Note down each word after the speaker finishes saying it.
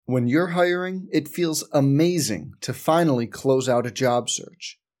When you're hiring, it feels amazing to finally close out a job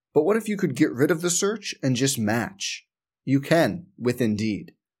search. But what if you could get rid of the search and just match? You can with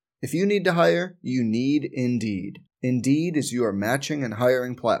Indeed. If you need to hire, you need Indeed. Indeed is your matching and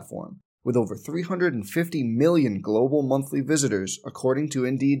hiring platform. With over 350 million global monthly visitors, according to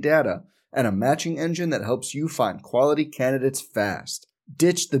Indeed data, and a matching engine that helps you find quality candidates fast.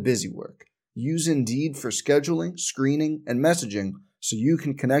 Ditch the busy work. Use Indeed for scheduling, screening, and messaging so you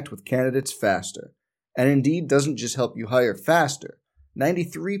can connect with candidates faster. And Indeed doesn't just help you hire faster.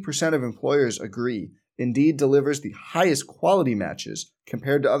 93% of employers agree Indeed delivers the highest quality matches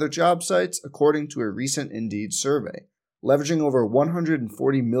compared to other job sites, according to a recent Indeed survey. Leveraging over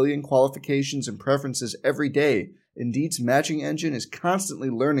 140 million qualifications and preferences every day, Indeed's matching engine is constantly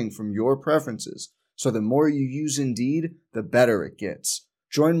learning from your preferences, so the more you use Indeed, the better it gets.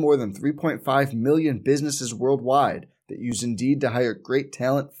 Join more than 3.5 million businesses worldwide that use Indeed to hire great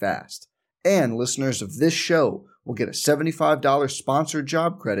talent fast. And listeners of this show will get a $75 sponsored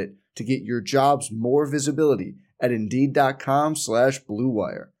job credit to get your jobs more visibility at Indeed.com/Blue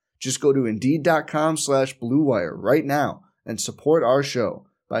Wire. Just go to Indeed.com/Blue Wire right now and support our show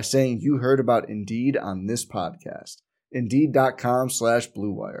by saying you heard about Indeed on this podcast.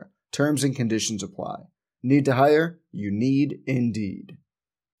 Indeed.com/Blue Wire. Terms and conditions apply. Need to hire? You need Indeed.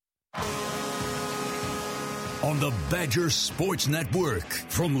 On the Badger Sports Network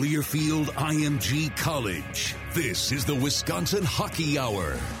from Learfield IMG College, this is the Wisconsin Hockey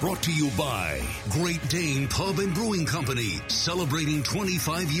Hour, brought to you by Great Dane Pub and Brewing Company, celebrating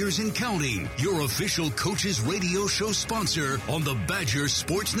 25 years and counting, your official coaches radio show sponsor on the Badger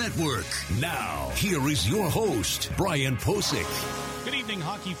Sports Network. Now, here is your host, Brian Posick. Good evening,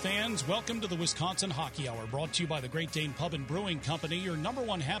 hockey fans. Welcome to the Wisconsin Hockey Hour, brought to you by the Great Dane Pub and Brewing Company, your number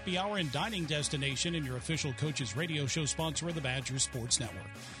one happy hour and dining destination and your official coaches radio show sponsor of the Badger Sports Network.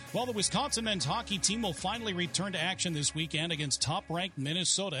 Well, the Wisconsin men's hockey team will finally return to action this weekend against top-ranked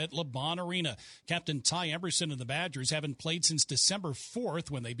Minnesota at LeBron Arena. Captain Ty Emberson and the Badgers haven't played since December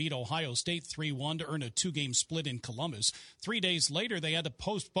 4th when they beat Ohio State 3-1 to earn a two-game split in Columbus. 3 days later, they had to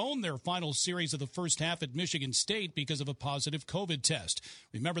postpone their final series of the first half at Michigan State because of a positive COVID test.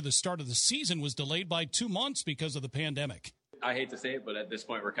 Remember, the start of the season was delayed by 2 months because of the pandemic. I hate to say it, but at this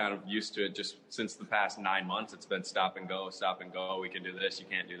point, we're kind of used to it. Just since the past 9 months, it's been stop and go. We can do this, you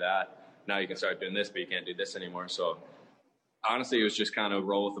can't do that. Now you can start doing this, but you can't do this anymore. So honestly, it was just kind of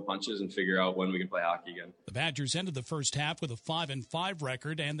roll with the punches and figure out when we can play hockey again. The Badgers ended the first half with a 5-5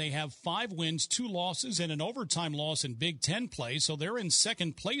 record, and they have 5 wins, 2 losses, and an overtime loss in Big Ten play, so they're in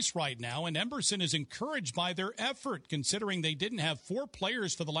second place right now, and Emberson is encouraged by their effort, considering they didn't have 4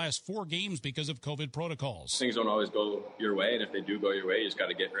 players for the last 4 games because of COVID protocols. Things don't always go your way, and if they do go your way, you just got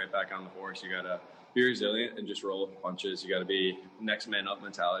to get right back on the horse. You got to be resilient and just roll with the punches. You got to be next man up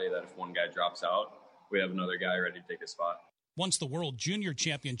mentality that if one guy drops out, we have another guy ready to take his spot. Once the World Junior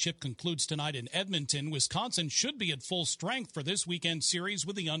Championship concludes tonight in Edmonton, Wisconsin should be at full strength for this weekend series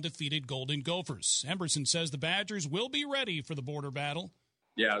with the undefeated Golden Gophers. Emberson says the Badgers will be ready for the border battle.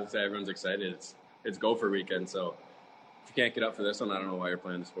 Yeah, I would say everyone's excited. It's Gopher weekend, so if you can't get up for this one, I don't know why you're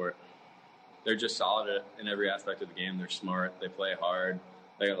playing the sport. They're just solid in every aspect of the game. They're smart. They play hard.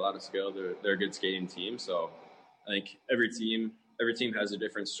 They got a lot of skill. They're a good skating team, so I think every team has their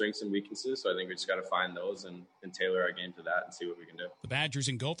different strengths and weaknesses, so I think we just got to find those and tailor our game to that and see what we can do. The Badgers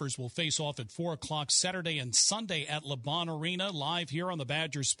and Gophers will face off at 4 o'clock Saturday and Sunday at LeBron Arena, live here on the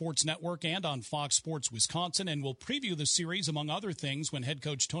Badgers Sports Network and on Fox Sports Wisconsin, and we'll preview the series, among other things, when head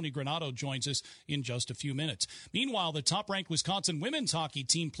coach Tony Granato joins us in just a few minutes. Meanwhile, the top-ranked Wisconsin women's hockey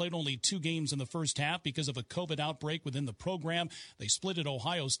team played only 2 games in the first half because of a COVID outbreak within the program. They split at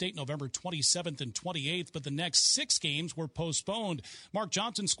Ohio State November 27th and 28th, but the next 6 games were postponed. Mark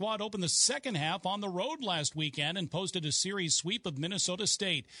Johnson's squad opened the second half on the road last weekend and posted a series sweep of Minnesota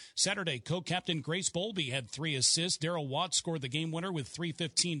State. Saturday, co-captain Grace Bolby had 3 assists. Darryl Watts scored the game winner with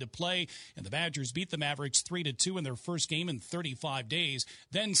 3:15 to play, and the Badgers beat the Mavericks 3-2 in their first game in 35 days.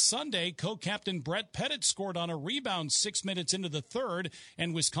 Then Sunday, co-captain Brett Pettit scored on a rebound 6 minutes into the third,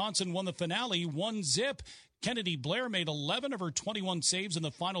 and Wisconsin won the finale 1-0. Kennedy Blair made 11 of her 21 saves in the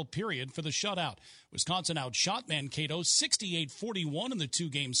final period for the shutout. Wisconsin outshot Mankato 68-41 in the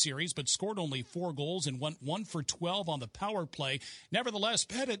 2-game series, but scored only 4 goals and went 1 for 12 on the power play. Nevertheless,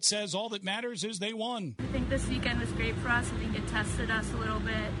 Pettit says all that matters is they won. I think this weekend was great for us. I think it tested us a little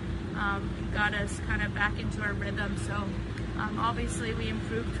bit, got us kind of back into our rhythm. So obviously we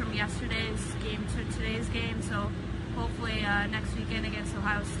improved from yesterday's game to today's game. So hopefully next weekend against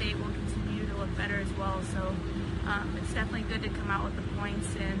Ohio State we'll continue to look better as well. So it's definitely good to come out with the points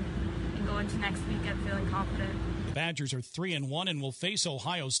and go into next weekend feeling confident. The Badgers are 3-1 and will face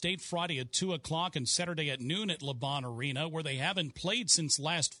Ohio State Friday at 2 o'clock and Saturday at noon at LeBron Arena, where they haven't played since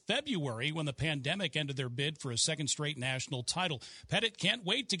last February when the pandemic ended their bid for a second straight national title. Pettit can't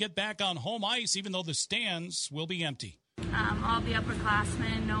wait to get back on home ice, even though the stands will be empty. All the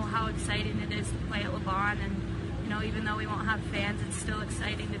upperclassmen know how exciting it is to play at LeBron, and even though we won't have fans, it's still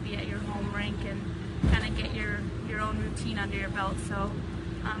exciting to be at your home rink and kind of get your own routine under your belt. So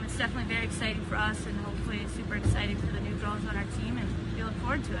it's definitely very exciting for us, and hopefully super exciting for the new girls on our team, and we look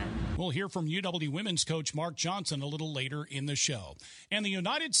forward to it. We'll hear from UW women's coach Mark Johnson a little later in the show. And the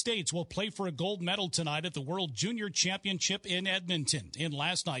United States will play for a gold medal tonight at the World Junior Championship in Edmonton. In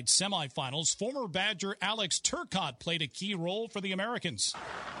last night's semifinals, former Badger Alex Turcotte played a key role for the Americans.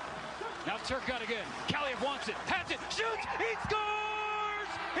 Now Turcotte again. Kaliev wants it, has it, shoots, he scores!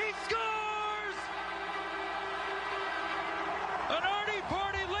 He scores! An Artie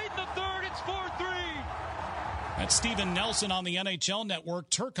party late in the third, it's 4-3. At Steven Nelson on the NHL Network,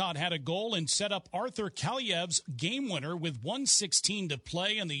 Turcotte had a goal and set up Arthur Kaliev's game winner with 1:16 to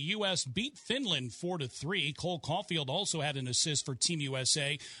play, and the U.S. beat Finland 4-3. Cole Caulfield also had an assist for Team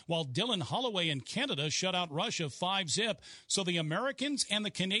USA, while Dylan Holloway in Canada shut out Russia 5-0. So the Americans and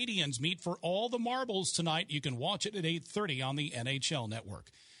the Canadians meet for all the marbles tonight. You can watch it at 8:30 on the NHL Network.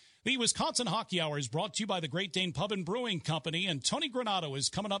 The Wisconsin Hockey Hour is brought to you by the Great Dane Pub and Brewing Company, and Tony Granato is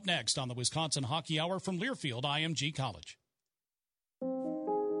coming up next on the Wisconsin Hockey Hour from Learfield IMG College.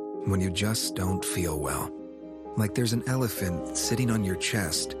 When you just don't feel well, like there's an elephant sitting on your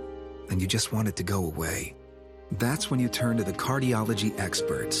chest and you just want it to go away, that's when you turn to the cardiology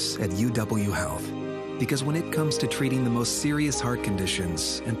experts at UW Health. Because when it comes to treating the most serious heart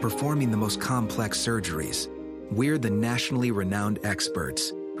conditions and performing the most complex surgeries, we're the nationally renowned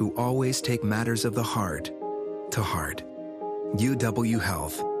experts who always take matters of the heart to heart. UW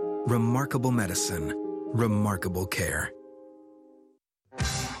Health. Remarkable medicine. Remarkable care.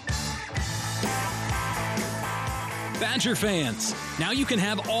 Badger fans, now you can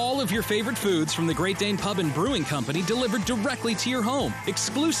have all of your favorite foods from the Great Dane Pub and Brewing Company delivered directly to your home,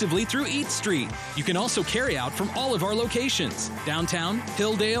 exclusively through Eat Street. You can also carry out from all of our locations, downtown,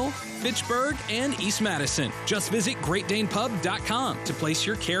 Hilldale, Fitchburg, and East Madison. Just visit GreatDanePub.com to place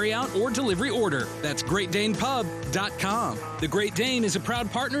your carryout or delivery order. That's GreatDanePub.com. The Great Dane is a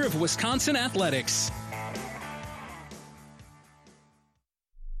proud partner of Wisconsin Athletics.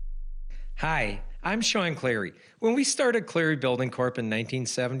 Hi, I'm Sean Clary. When we started Clary Building Corp in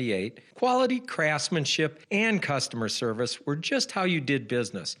 1978, quality, craftsmanship, and customer service were just how you did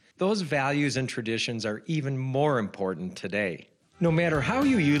business. Those values and traditions are even more important today. No matter how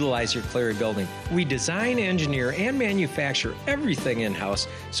you utilize your Clary building, we design, engineer, and manufacture everything in-house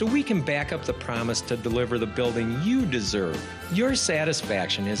so we can back up the promise to deliver the building you deserve. Your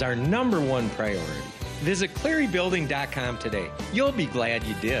satisfaction is our #1 priority. Visit ClaryBuilding.com today. You'll be glad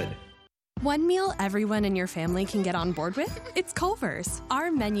you did. One meal everyone in your family can get on board with? It's Culver's.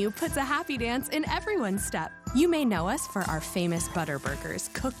 Our menu puts a happy dance in everyone's step. You may know us for our famous butter burgers,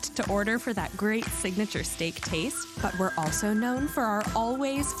 cooked to order for that great signature steak taste, but we're also known for our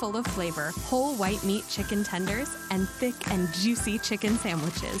always full of flavor, whole white meat chicken tenders, and thick and juicy chicken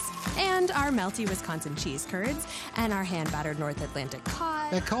sandwiches. And our melty Wisconsin cheese curds, and our hand-battered North Atlantic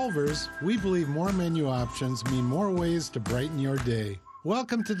cod. At Culver's, we believe more menu options mean more ways to brighten your day.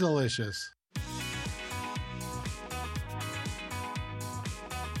 Welcome to Delicious.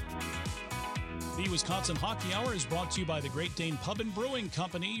 The Wisconsin Hockey Hour is brought to you by the Great Dane Pub and Brewing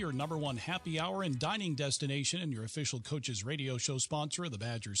Company, your #1 happy hour and dining destination and your official Coaches Radio Show sponsor of the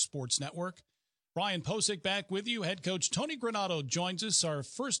Badgers Sports Network. Brian Posick back with you. Head coach Tony Granato joins us, our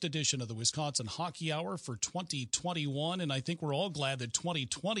first edition of the Wisconsin Hockey Hour for 2021, and I think we're all glad that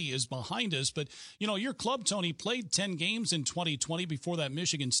 2020 is behind us. But, you know, your club, Tony, played 10 games in 2020 before that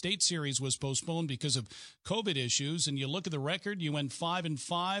Michigan State series was postponed because of COVID issues, and you look at the record, you went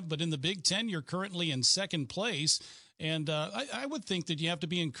 5-5, but in the Big Ten, you're currently in second place, and I would think that you have to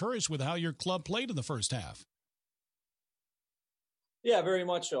be encouraged with how your club played in the first half. Yeah, very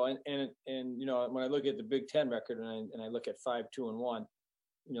much so. And you know, when I look at the Big Ten record and I look at 5-2-1,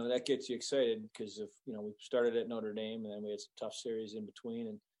 you know, that gets you excited because of, you know, we started at Notre Dame and then we had some tough series in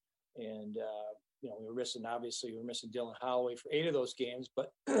between and you know, we were missing Dylan Holloway for 8 of those games,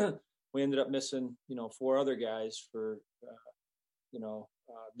 but we ended up missing, you know, 4 other guys for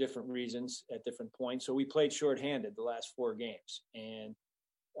different reasons at different points. So we played shorthanded the last 4 games, and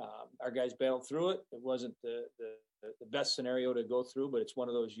our guys battled through it. It wasn't the best scenario to go through, but it's one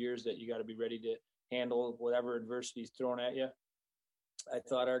of those years that you got to be ready to handle whatever adversity is thrown at you. I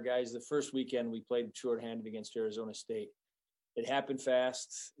thought our guys, the first weekend we played shorthanded against Arizona State, it happened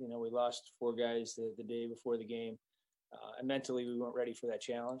fast. We lost 4 guys the day before the game. And mentally, we weren't ready for that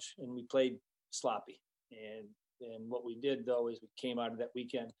challenge, and we played sloppy. And what we did, though, is we came out of that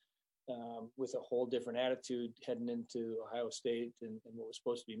weekend with a whole different attitude heading into Ohio State and what was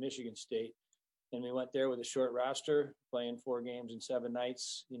supposed to be Michigan State. And we went there with a short roster, playing 4 games in 7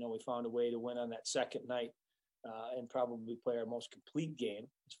 nights. We found a way to win on that second night and probably play our most complete game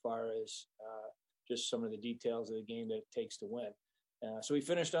as far as just some of the details of the game that it takes to win. So we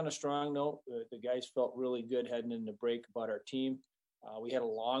finished on a strong note. The guys felt really good heading into break about our team. We had a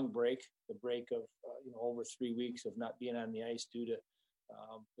long break, the break of over 3 weeks of not being on the ice due to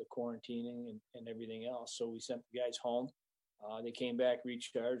the quarantining and everything else. So we sent the guys home. They came back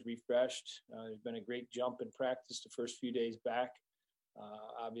recharged, refreshed. There's been a great jump in practice the first few days back.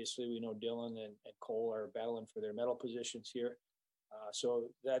 Obviously, we know Dylan and Cole are battling for their medal positions here. So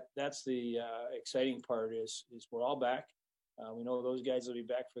that's the exciting part is we're all back. We know those guys will be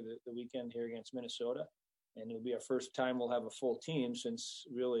back for the weekend here against Minnesota. And it'll be our first time we'll have a full team since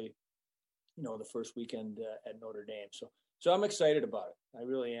really, the first weekend at Notre Dame. So I'm excited about it. I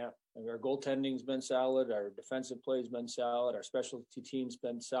really am. Our goaltending's been solid. Our defensive play's been solid. Our specialty team's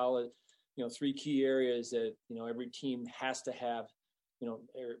been solid. 3 key areas that, every team has to have,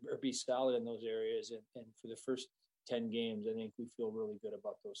 or be solid in those areas. And for the first 10 games, I think we feel really good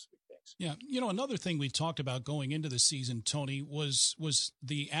about those 3 things. Yeah. Another thing we talked about going into the season, Tony, was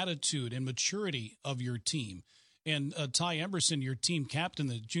the attitude and maturity of your team. And Ty Emberson, your team captain,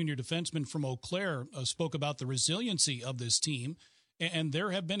 the junior defenseman from Eau Claire, spoke about the resiliency of this team. And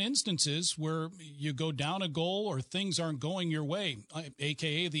there have been instances where you go down a goal or things aren't going your way,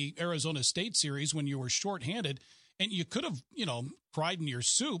 a.k.a. the Arizona State series when you were shorthanded. And you could have, cried in your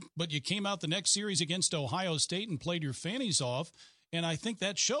soup, but you came out the next series against Ohio State and played your fannies off. And I think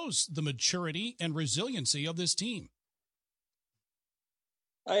that shows the maturity and resiliency of this team.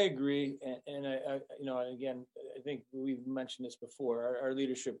 I agree. And again, I think we've mentioned this before. Our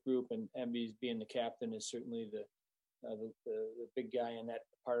leadership group and MB's being the captain is certainly the big guy in that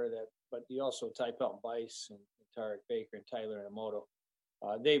part of that. But you also Ty Pelton-Bice and Tarek Baker and Tyler Inamoto.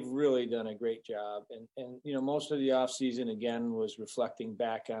 They've really done a great job. And most of the offseason, again, was reflecting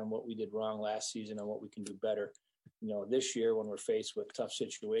back on what we did wrong last season and what we can do better, this year when we're faced with tough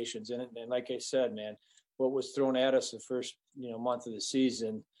situations. And like I said, man, what was thrown at us the first, month of the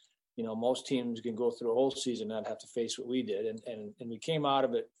season, most teams can go through a whole season and not have to face what we did. And we came out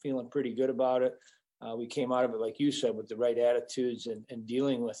of it feeling pretty good about it. We came out of it, like you said, with the right attitudes and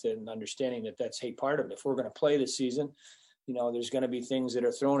dealing with it and understanding that that's part of it. If we're going to play this season, there's going to be things that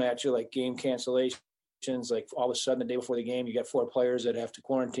are thrown at you, like game cancellations, like all of a sudden the day before the game, you got 4 players that have to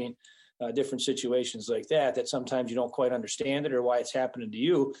quarantine, different situations like that sometimes you don't quite understand it or why it's happening to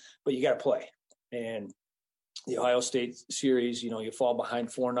you, but you got to play. And the Ohio State series, you fall behind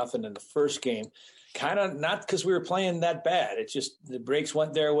 4-0 in the first game, kind of not because we were playing that bad. It's just the breaks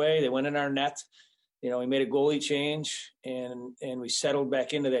went their way. They went in our net. We made a goalie change and we settled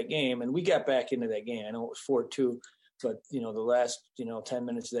back into that game, and we got back into that game. I know it was 4-2. But, the last, 10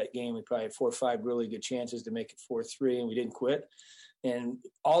 minutes of that game, we probably had 4 or 5 really good chances to make it 4-3, and we didn't quit. And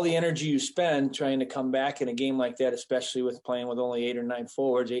all the energy you spend trying to come back in a game like that, especially with playing with only 8 or 9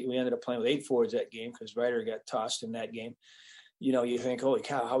 forwards, we ended up playing with 8 forwards that game because Ryder got tossed in that game. You think, holy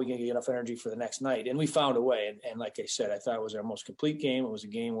cow, how are we going to get enough energy for the next night? And we found a way. And like I said, I thought it was our most complete game. It was a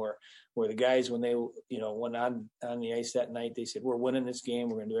game where the guys, when they, went on the ice that night, they said, we're winning this game.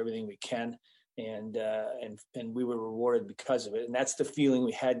 We're going to do everything we can. And we were rewarded because of it. And that's the feeling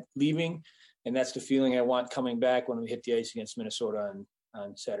we had leaving. And that's the feeling I want coming back when we hit the ice against Minnesota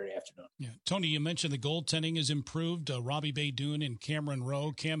on Saturday afternoon. Yeah. Tony, you mentioned the goaltending has improved. Robbie Baydoun and Cameron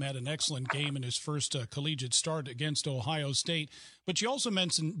Rowe. Cam had an excellent game in his first collegiate start against Ohio State. But you also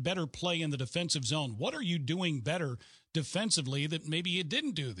mentioned better play in the defensive zone. What are you doing better defensively that maybe you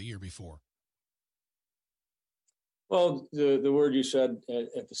didn't do the year before? Well, the word you said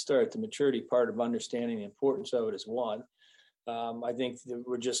at the start, the maturity part of understanding the importance of it is one. I think that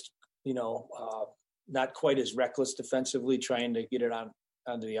we're just, not quite as reckless defensively, trying to get it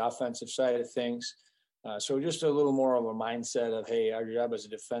onto the offensive side of things. So just a little more of a mindset of, hey, our job as a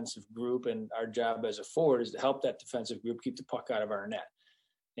defensive group and our job as a forward is to help that defensive group keep the puck out of our net.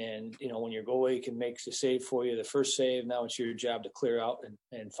 And, when your goalie can make the save for you, the first save, now it's your job to clear out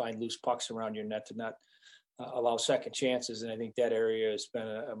and find loose pucks around your net to not allow second chances. And I think that area has been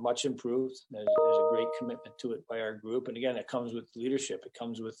a much improved. There's a great commitment to it by our group. And again, it comes with leadership. It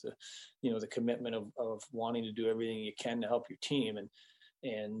comes with the commitment of wanting to do everything you can to help your team.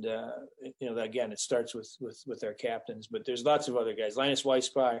 And again, it starts with our captains, but there's lots of other guys. Linus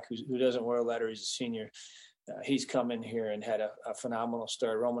Weissbach, who doesn't wear a letter, he's a senior. he's come in here and had a phenomenal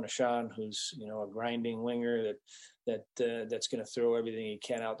start. Roman Ashan, who's a grinding winger that's going to throw everything he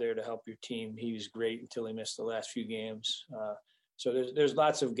can out there to help your team. He was great until he missed the last few games. So there's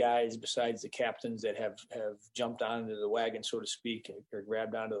lots of guys besides the captains that have jumped onto the wagon, so to speak, or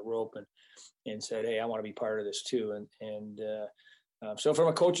grabbed onto the rope and said, "Hey, I want to be part of this too." So from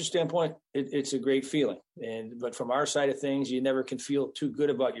a coach's standpoint, it's a great feeling. But from our side of things, you never can feel too good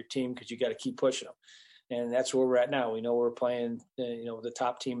about your team because you got to keep pushing them. And that's where we're at now. We know we're playing, the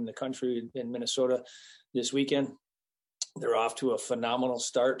top team in the country in Minnesota this weekend. They're off to a phenomenal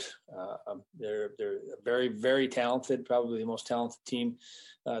start. They're very, very talented, probably the most talented team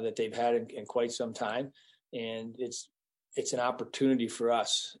that they've had in quite some time. And it's an opportunity for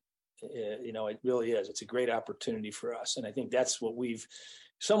us. It really is. It's a great opportunity for us. And I think that's what we've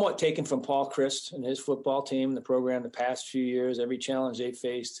somewhat taken from Paul Christ and his football team, the program, the past few years. Every challenge they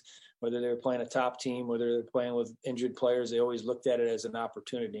faced, whether they were playing a top team, whether they're playing with injured players, they always looked at it as an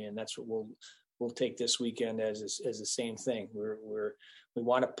opportunity. And that's what we'll take this weekend as the same thing. We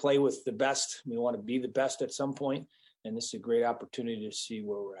want to play with the best. We want to be the best at some point, and this is a great opportunity to see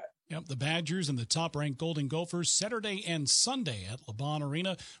where we're at. Yep, the Badgers and the top-ranked Golden Gophers Saturday and Sunday at LeBron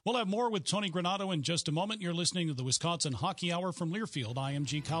Arena. We'll have more with Tony Granato in just a moment. You're listening to the Wisconsin Hockey Hour from Learfield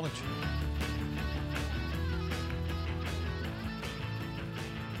IMG College.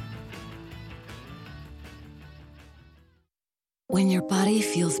 When your body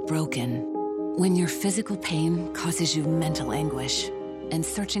feels broken, when your physical pain causes you mental anguish, and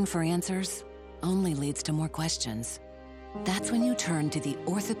searching for answers only leads to more questions, that's when you turn to the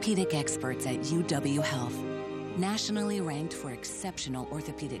orthopedic experts at UW Health. Nationally ranked for exceptional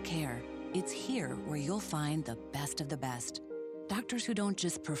orthopedic care, it's here where you'll find the best of the best. Doctors who don't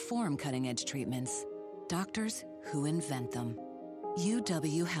just perform cutting-edge treatments, doctors who invent them.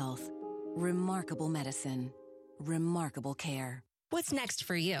 UW Health. Remarkable medicine. Remarkable care. What's next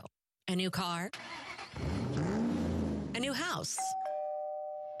for you? A new car? A new house?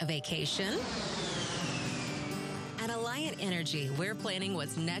 A vacation? At Alliant Energy, we're planning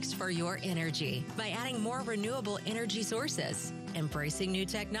what's next for your energy by adding more renewable energy sources, embracing new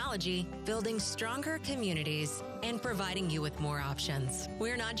technology, building stronger communities, and providing you with more options.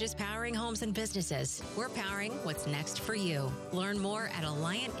 We're not just powering homes and businesses. We're powering what's next for you. Learn more at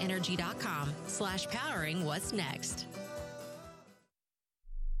AlliantEnergy.com/powering what's next.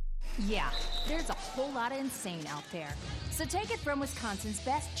 Yeah, there's a whole lot of insane out there. So take it from Wisconsin's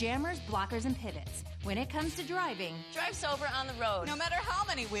best jammers, blockers, and pivots. When it comes to driving, drive sober on the road, no matter how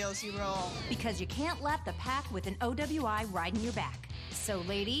many wheels you roll. Because you can't lap the pack with an OWI riding your back. So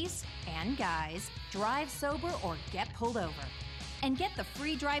ladies and guys, drive sober or get pulled over. And get the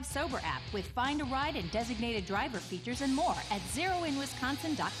free Drive Sober app with Find a Ride and designated driver features and more at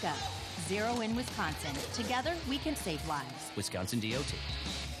zeroinwisconsin.gov. Zero in Wisconsin. Together, we can save lives. Wisconsin DOT.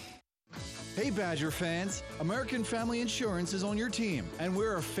 Hey Badger fans, American Family Insurance is on your team, and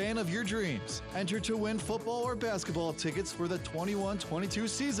we're a fan of your dreams. Enter to win football or basketball tickets for the 21-22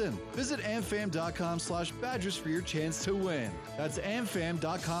 season. Visit amfam.com/Badgers for your chance to win. That's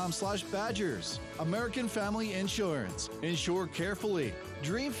amfam.com/Badgers. American Family Insurance. Insure carefully.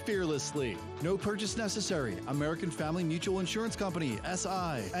 Dream fearlessly. No purchase necessary. American Family Mutual Insurance Company,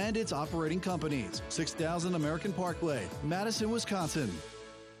 SI, and its operating companies. 6000 American Parkway, Madison, Wisconsin.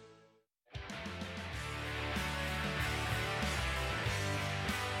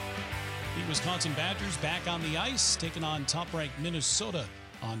 The Wisconsin Badgers back on the ice, taking on top-ranked Minnesota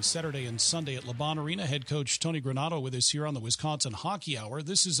on Saturday and Sunday at LeBron Arena. Head coach Tony Granato with us here on the Wisconsin Hockey Hour.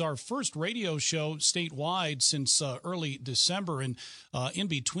 This is our first radio show statewide since early December, and in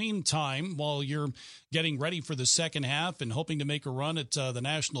between time, while you're getting ready for the second half and hoping to make a run at the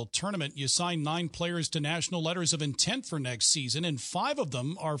national tournament, you signed 9 players to national letters of intent for next season, and 5 of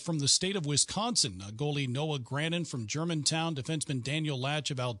them are from the state of Wisconsin. Goalie Noah Grannon from Germantown, defenseman Daniel Latch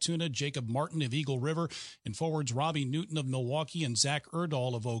of Altoona, Jacob Martin of Eagle River, and forwards Robbie Newton of Milwaukee and Zach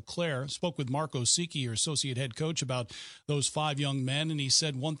Erdahl of Eau Claire. Spoke with Mark Osicki, your associate head coach, about those 5 young men, and he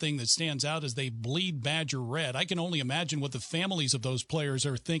said one thing that stands out is they bleed Badger red. I can only imagine what the families of those players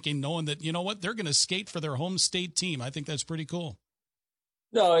are thinking, knowing that, you know what, they're going to skate for their home state team. I think that's pretty cool.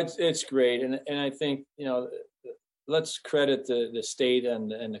 No, it's great, and I think, let's credit the state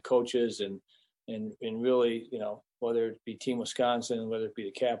and the coaches and really, whether it be Team Wisconsin, whether it be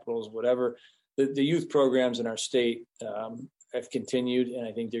the Capitals, whatever, the youth programs in our state have continued, and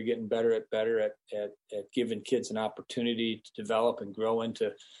I think they're getting better at giving kids an opportunity to develop and grow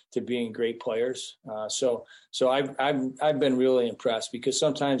into being great players. So I've been really impressed, because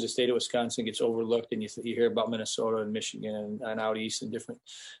sometimes the state of Wisconsin gets overlooked, and you hear about Minnesota and Michigan and out east and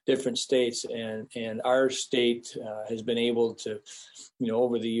different states, and our state has been able to,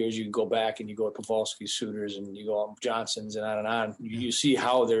 over the years, you can go back and you go to Pavolsky, Souters, and you go Johnsons, and on and on. You see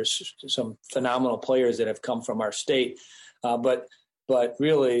how there's some phenomenal players that have come from our state. But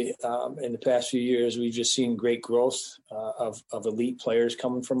really, in the past few years, we've just seen great growth of elite players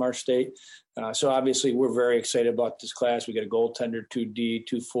coming from our state. So obviously, we're very excited about this class. We got a goaltender, 2D,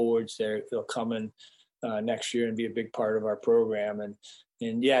 2 forwards. They'll come in next year and be a big part of our program.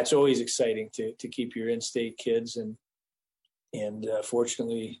 And yeah, it's always exciting to keep your in-state kids. And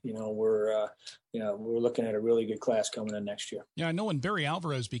fortunately, we're looking at a really good class coming in next year. Yeah, I know when Barry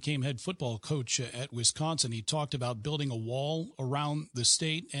Alvarez became head football coach at Wisconsin, he talked about building a wall around the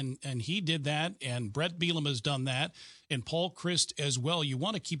state, and he did that, and Brett Bielema has done that, and Paul Christ as well. You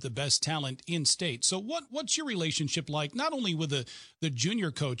want to keep the best talent in state. So what's your relationship like, not only with the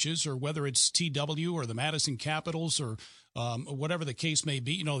junior coaches, or whether it's TW or the Madison Capitals or whatever the case may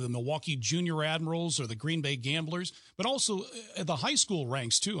be, the Milwaukee Junior Admirals or the Green Bay Gamblers, but also at the high school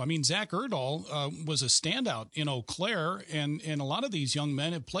ranks too. I mean, Zach Erdahl was a standout in Eau Claire, and a lot of these young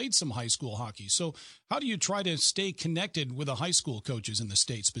men have played some high school hockey. So how do you try to stay connected with the high school coaches in the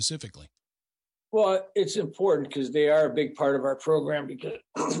state specifically? Well, it's important because they are a big part of our program, because,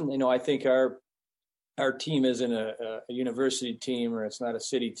 I think our team isn't a university team, or it's not a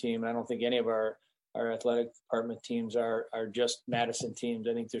city team. I don't think any of our athletic department teams are just Madison teams.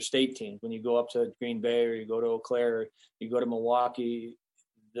 I think they're state teams. When you go up to Green Bay, or you go to Eau Claire, or you go to Milwaukee,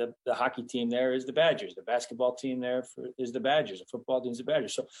 the hockey team there is the Badgers. The basketball team there is the Badgers. The football team is the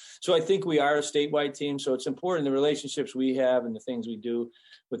Badgers. So I think we are a statewide team. So it's important, the relationships we have and the things we do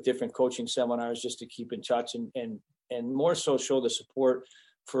with different coaching seminars, just to keep in touch and more so show the support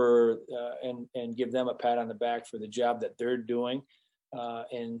for and give them a pat on the back for the job that they're doing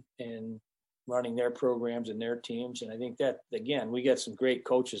and running their programs and their teams. And I think that, again, we got some great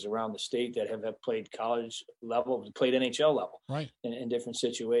coaches around the state that have played college level, played NHL level, right, in different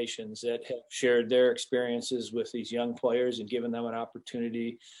situations, that have shared their experiences with these young players and given them an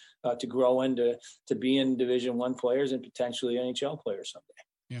opportunity to grow into be in Division I players and potentially NHL players someday.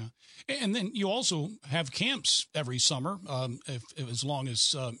 Yeah. And then you also have camps every summer, as long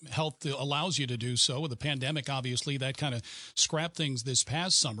as health allows you to do so. With the pandemic, obviously, that kind of scrapped things this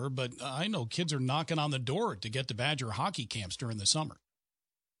past summer. But I know kids are knocking on the door to get to Badger hockey camps during the summer.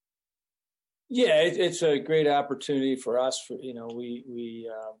 Yeah, it's a great opportunity for us. We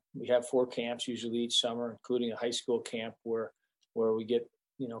have 4 camps usually each summer, including a high school camp where we get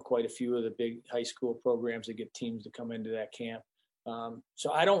quite a few of the big high school programs that get teams to come into that camp.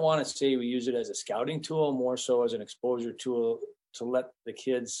 So I don't want to say we use it as a scouting tool, more so as an exposure tool to let the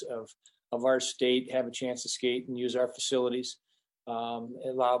kids of our state have a chance to skate and use our facilities.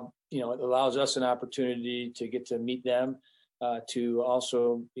 It allows us an opportunity to get to meet them, to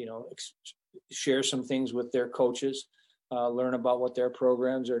also, share some things with their coaches, learn about what their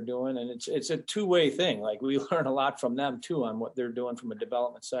programs are doing. And it's a two-way thing. Like, we learn a lot from them too on what they're doing from a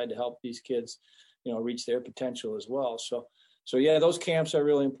development side to help these kids, reach their potential as well. So yeah, those camps are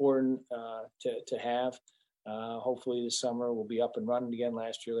really important to have. Hopefully this summer we'll be up and running again.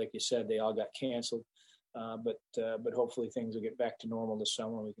 Last year, like you said, they all got canceled. But hopefully things will get back to normal this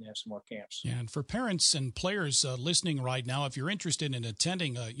summer and we can have some more camps. Yeah, and for parents and players listening right now, if you're interested in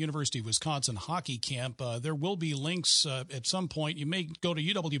attending a University of Wisconsin hockey camp, there will be links at some point. You may go to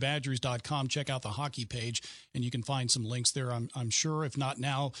uwbadgers.com, check out the hockey page, and you can find some links there, I'm sure, if not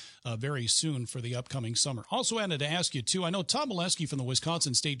now, very soon for the upcoming summer. Also wanted to ask you, too, I know Tom Molesky from the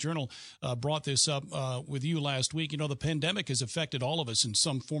Wisconsin State Journal brought this up with you last week. The pandemic has affected all of us in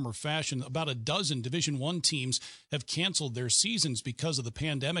some form or fashion. About a dozen Division I teams have canceled their seasons because of the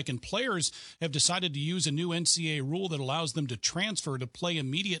pandemic, and players have decided to use a new NCAA rule that allows them to transfer to play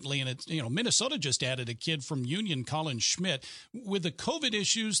immediately. And it's, Minnesota just added a kid from Union, Colin Schmidt. With the COVID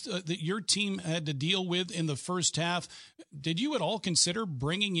issues that your team had to deal with in the first half, did you at all consider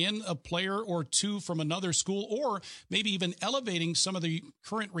bringing in a player or two from another school, or maybe even elevating some of the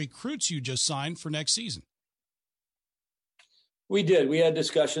current recruits you just signed for next season? We did. We had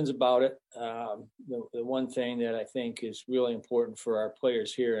discussions about it. The one thing that I think is really important for our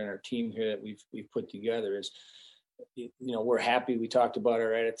players here and our team here that we've put together is, we're happy. We talked about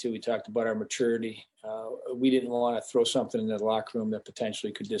our attitude. We talked about our maturity. We didn't want to throw something in the locker room that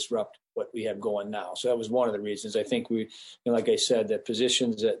potentially could disrupt what we have going now. So that was one of the reasons. I think we, like I said, that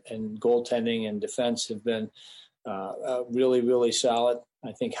positions and goaltending and defense have been really, really solid.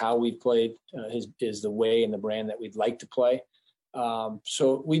 I think how we played is the way and the brand that we'd like to play.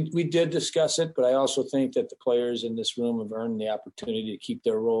 So we did discuss it, but I also think that the players in this room have earned the opportunity to keep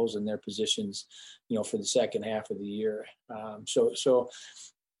their roles and their positions, for the second half of the year. So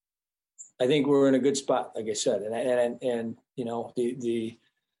I think we're in a good spot, like I said, and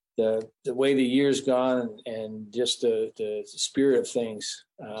the way the year's gone and just the spirit of things,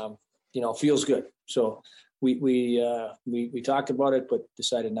 feels good. So we talked about it, but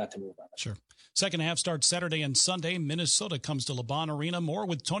decided not to move on it. Sure. Second half starts Saturday and Sunday. Minnesota comes to LeBron Arena. More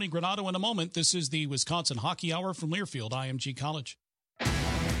with Tony Granato in a moment. This is the Wisconsin Hockey Hour from Learfield IMG College.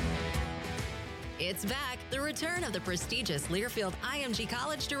 It's back. The return of the prestigious Learfield IMG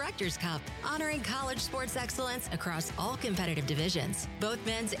College Directors Cup, honoring college sports excellence across all competitive divisions, both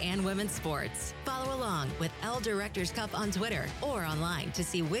men's and women's sports. Follow along with L Directors Cup on Twitter or online to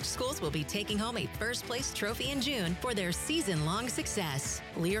see which schools will be taking home a first place trophy in June for their season-long success.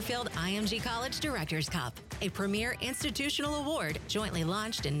 Learfield IMG College Directors Cup, a premier institutional award jointly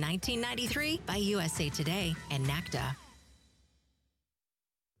launched in 1993 by USA Today and NACDA.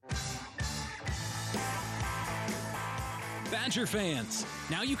 Badger fans,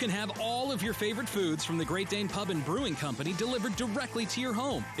 now you can have all of your favorite foods from the Great Dane Pub and Brewing Company delivered directly to your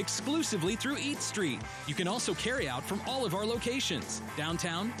home, exclusively through Eat Street. You can also carry out from all of our locations,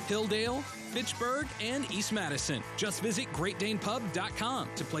 downtown, Hilldale, Fitchburg, and East Madison. Just visit GreatDanePub.com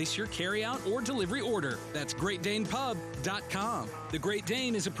to place your carry-out or delivery order. That's GreatDanePub.com. The Great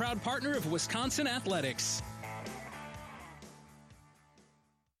Dane is a proud partner of Wisconsin Athletics.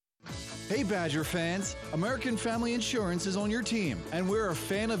 Hey Badger fans, American Family Insurance is on your team, and we're a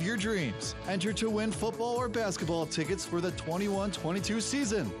fan of your dreams. Enter to win football or basketball tickets for the 21-22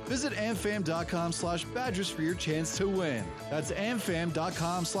 season. Visit amfam.com/Badgers for your chance to win. That's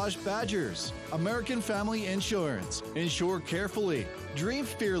amfam.com/Badgers. American Family Insurance. Insure carefully. Dream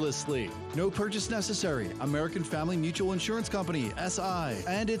fearlessly. No purchase necessary. American Family Mutual Insurance Company, SI,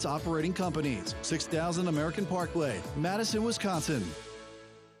 and its operating companies. 6000 American Parkway, Madison, Wisconsin.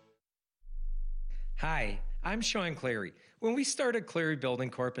 Hi, I'm Sean Clary. When we started Clary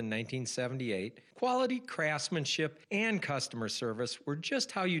Building Corp in 1978, quality, craftsmanship, and customer service were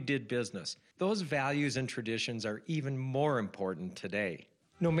just how you did business. Those values and traditions are even more important today.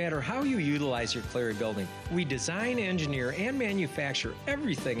 No matter how you utilize your Clary building, we design, engineer, and manufacture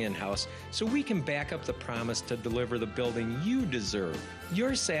everything in-house so we can back up the promise to deliver the building you deserve.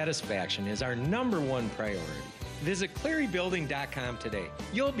 Your satisfaction is our #1 priority. Visit ClaryBuilding.com today.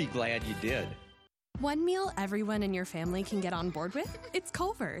 You'll be glad you did. One meal everyone in your family can get on board with? It's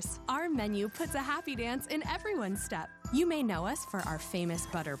Culver's. Our menu puts a happy dance in everyone's step. You may know us for our famous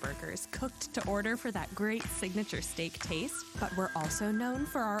butter burgers, cooked to order for that great signature steak taste, but we're also known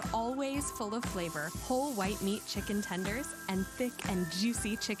for our always full of flavor, whole white meat chicken tenders, and thick and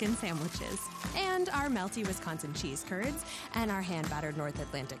juicy chicken sandwiches. And our melty Wisconsin cheese curds, and our hand-battered North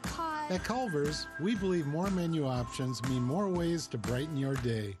Atlantic cod. At Culver's, we believe more menu options mean more ways to brighten your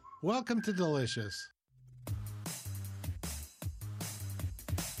day. Welcome to Delicious.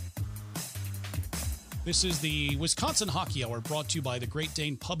 This is the Wisconsin Hockey Hour brought to you by the Great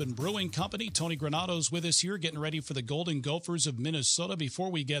Dane Pub and Brewing Company. Tony Granato's with us here, getting ready for the Golden Gophers of Minnesota.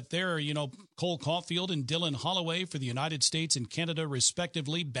 Before we get there, Cole Caulfield and Dylan Holloway for the United States and Canada,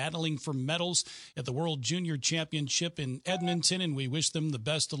 respectively, battling for medals at the World Junior Championship in Edmonton, and we wish them the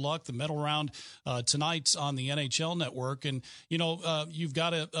best of luck. The medal round tonight's on the NHL Network, and, you've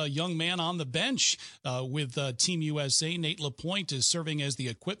got a young man on the bench with Team USA. Nate LaPointe is serving as the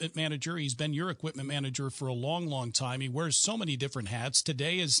equipment manager. He's been your equipment manager for a long, long time. He wears so many different hats.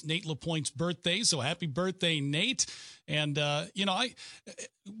 Today is Nate LaPointe's birthday, so happy birthday, Nate. And,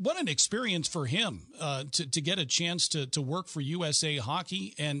 what an experience for him to get a chance to work for USA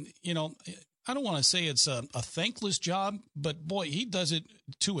Hockey. And, I don't want to say it's a thankless job, but, boy, he does it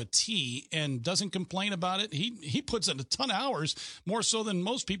to a T and doesn't complain about it. He puts in a ton of hours, more so than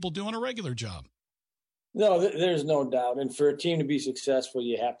most people do on a regular job. No, there's no doubt. And for a team to be successful,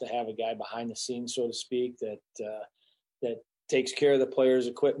 you have to have a guy behind the scenes, so to speak, that takes care of the players'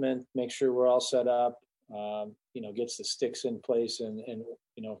 equipment, makes sure we're all set up, gets the sticks in place and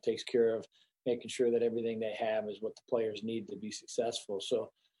takes care of making sure that everything they have is what the players need to be successful. So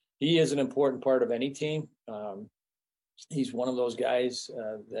he is an important part of any team. He's one of those guys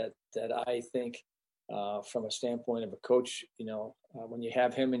that I think, from a standpoint of a coach, when you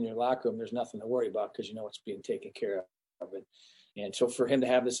have him in your locker room, there's nothing to worry about because it's being taken care of it. And so for him to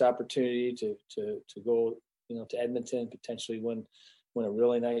have this opportunity to go, to Edmonton, potentially win a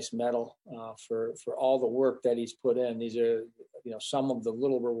really nice medal for all the work that he's put in. These are, some of the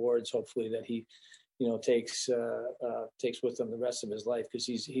little rewards, hopefully, that he takes with him the rest of his life, because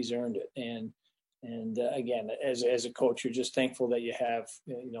he's earned it. And again, as a coach, you're just thankful that you have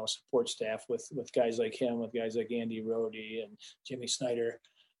a support staff with guys like him, with guys like Andy Rohde and Jimmy Snyder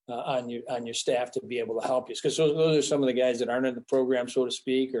on your staff to be able to help you, because those are some of the guys that aren't in the program, so to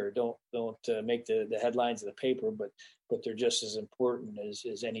speak, or don't make the headlines of the paper, but they're just as important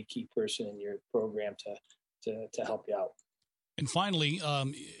as any key person in your program to help you out. And finally,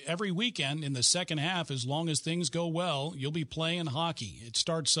 every weekend in the second half, as long as things go well, you'll be playing hockey. It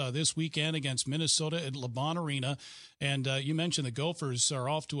starts this weekend against Minnesota at LeBron Arena. And you mentioned the Gophers are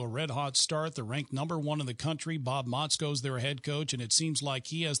off to a red-hot start. They're ranked number 1 in the country. Bob Motzko's their head coach, and it seems like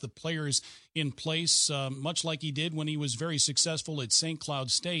he has the players in place, much like he did when he was very successful at St. Cloud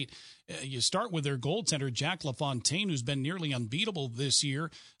State. You start with their goaltender, Jack LaFontaine, who's been nearly unbeatable this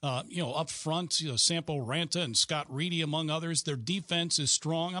year. Up front, Sampo Ranta and Scott Reedy, among others. Their defense is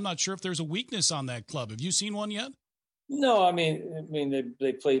strong. I'm not sure if there's a weakness on that club. Have you seen one yet? No, I mean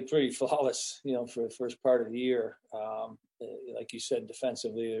they played pretty flawless, for the first part of the year. Like you said,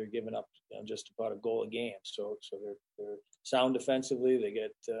 defensively, they're giving up just about a goal a game. So they're sound defensively. They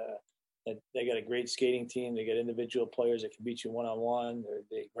got a great skating team. They got individual players that can beat you one-on-one.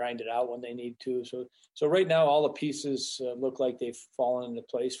 They grind it out when they need to. So right now, all the pieces look like they've fallen into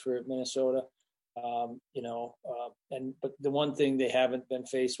place for Minnesota. But the one thing they haven't been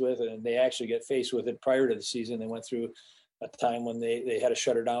faced with, and they actually get faced with it prior to the season, they went through a time when they had to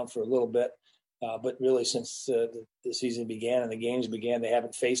shut her down for a little bit. But really, since the season began and the games began, they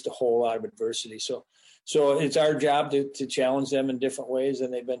haven't faced a whole lot of adversity. So it's our job to challenge them in different ways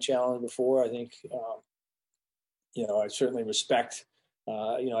than they've been challenged before. I think, I certainly respect,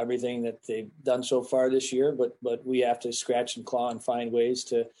 everything that they've done so far this year, but we have to scratch and claw and find ways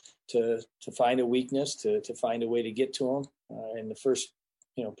to find a weakness, to find a way to get to them. And the first,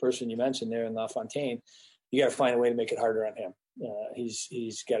 person you mentioned there in LaFontaine, you got to find a way to make it harder on him.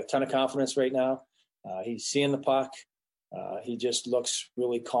 He's got a ton of confidence right now. He's seeing the puck. He just looks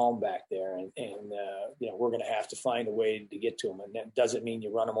really calm back there, and we're going to have to find a way to get to him. And that doesn't mean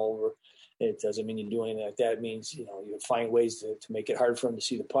you run him over. It doesn't mean you do anything like that. It means you find ways to make it hard for him to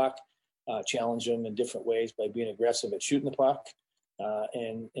see the puck, challenge him in different ways by being aggressive at shooting the puck,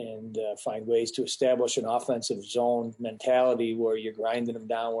 and find ways to establish an offensive zone mentality where you're grinding him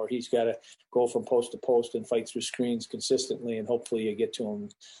down, where he's got to go from post to post and fight through screens consistently, and hopefully you get to him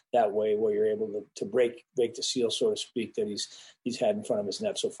that way where you're able to break the seal, so to speak, that he's had in front of his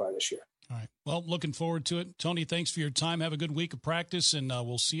net so far this year. All right. Well, looking forward to it. Tony, thanks for your time. Have a good week of practice, and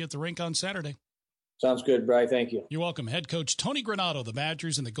we'll see you at the rink on Saturday. Sounds good, Bri. Thank you. You're welcome. Head coach Tony Granato, the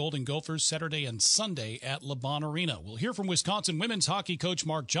Badgers and the Golden Gophers, Saturday and Sunday at LeBron Arena. We'll hear from Wisconsin women's hockey coach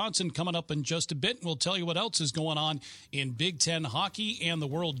Mark Johnson coming up in just a bit. We'll tell you what else is going on in Big Ten hockey and the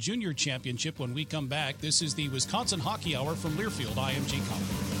World Junior Championship when we come back. This is the Wisconsin Hockey Hour from Learfield IMG College.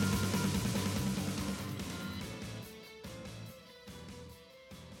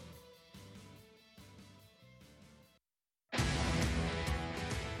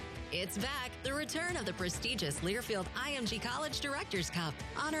 It's back. The return of the prestigious Learfield IMG College Directors Cup,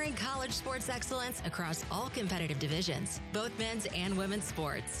 honoring college sports excellence across all competitive divisions, both men's and women's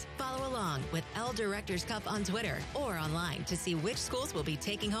sports. Follow along with L Directors Cup on Twitter or online to see which schools will be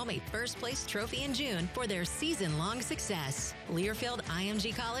taking home a first-place trophy in June for their season-long success. Learfield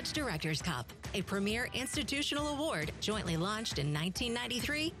IMG College Directors Cup, a premier institutional award jointly launched in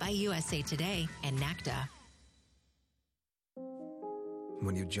 1993 by USA Today and NACDA.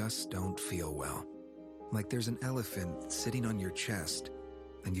 When you just don't feel well, like there's an elephant sitting on your chest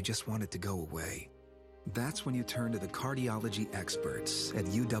and you just want it to go away. That's when you turn to the cardiology experts at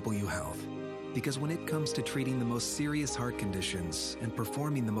UW Health. Because when it comes to treating the most serious heart conditions and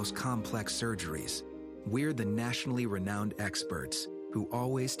performing the most complex surgeries, we're the nationally renowned experts who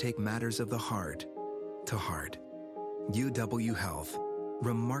always take matters of the heart to heart. UW Health.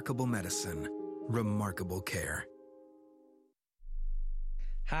 Remarkable medicine. Remarkable care.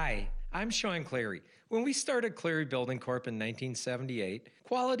 Hi, I'm Sean Clary. When we started Clary Building Corp in 1978,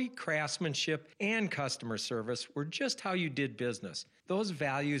 quality, craftsmanship, and customer service were just how you did business. Those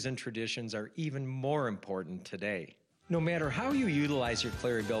values and traditions are even more important today. No matter how you utilize your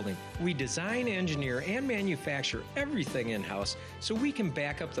Clary building, we design, engineer, and manufacture everything in-house so we can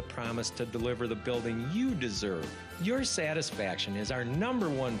back up the promise to deliver the building you deserve. Your satisfaction is our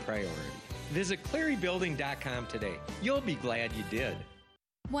 #1 priority. Visit clarybuilding.com today. You'll be glad you did.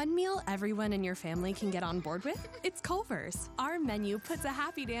 One meal everyone in your family can get on board with? It's Culver's. Our menu puts a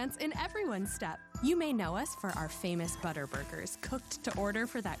happy dance in everyone's step. You may know us for our famous butter burgers, cooked to order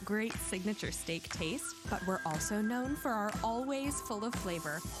for that great signature steak taste, but we're also known for our always full of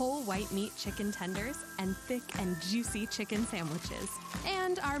flavor, whole white meat chicken tenders, and thick and juicy chicken sandwiches.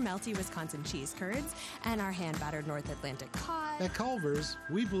 And our melty Wisconsin cheese curds, and our hand-battered North Atlantic cod. At Culver's,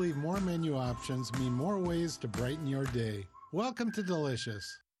 we believe more menu options mean more ways to brighten your day. Welcome to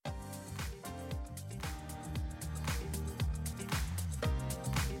Delicious.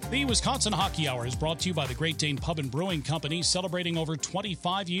 The Wisconsin Hockey Hour is brought to you by the Great Dane Pub and Brewing Company, celebrating over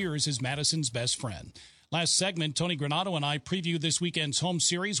 25 years as Madison's best friend. Last segment, Tony Granato and I previewed this weekend's home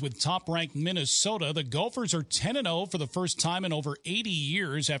series with top-ranked Minnesota. The Gophers are 10-0 for the first time in over 80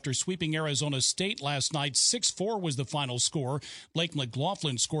 years after sweeping Arizona State last night. 6-4 was the final score. Blake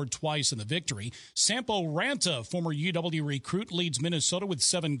McLaughlin scored twice in the victory. Sampo Ranta, former UW recruit, leads Minnesota with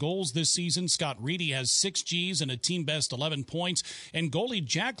 7 goals this season. Scott Reedy has 6 Gs and a team-best 11 points. And goalie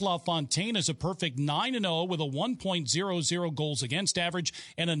Jack LaFontaine is a perfect 9-0 with a 1.00 goals against average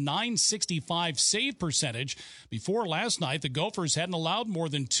and a .965 save percentage. Before last night, the Gophers hadn't allowed more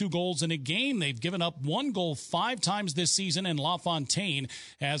than 2 goals in a game. They've given up 1 goal 5 times this season, and LaFontaine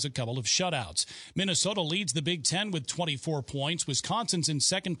has a couple of shutouts. Minnesota leads the Big Ten with 24 points. Wisconsin's in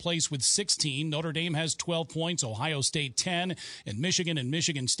second place with 16. Notre Dame has 12 points, Ohio State 10, and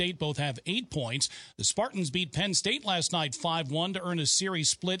Michigan State both have 8 points. The Spartans beat Penn State last night 5-1 to earn a series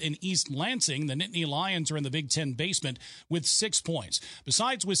split in East Lansing. The Nittany Lions are in the Big Ten basement with 6 points.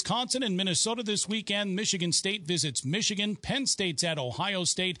 Besides Wisconsin and Minnesota this weekend, Michigan State visits Michigan, Penn State's at Ohio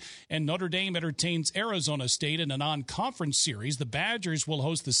State, and Notre Dame entertains Arizona State in a non-conference series. The Badgers will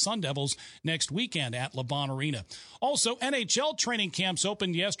host the Sun Devils next weekend at LeBron Arena. Also, NHL training camps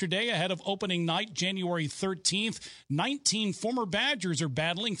opened yesterday ahead of opening night, January 13th. 19 former Badgers are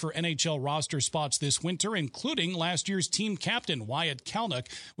battling for NHL roster spots this winter, including last year's team captain Wyatt Kalnick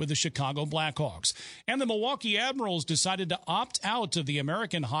with the Chicago Blackhawks. And the Milwaukee Admirals decided to opt out of the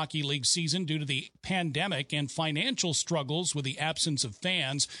American Hockey League season due to the pandemic and financial struggles with the absence of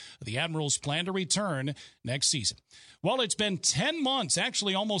fans. The Admirals plan to return next season. Well, it's been 10 months,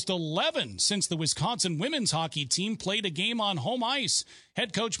 actually almost 11, since the Wisconsin women's hockey team played a game on home ice.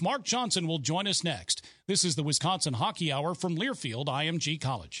 Head coach Mark Johnson will join us next. This is the Wisconsin Hockey Hour from Learfield IMG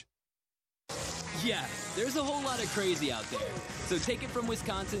College. Yeah, there's a whole lot of crazy out there. So take it from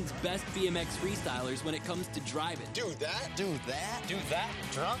Wisconsin's best BMX freestylers when it comes to driving. Do that,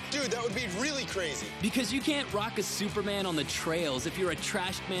 drunk? Dude, that would be really crazy. Because you can't rock a Superman on the trails if you're a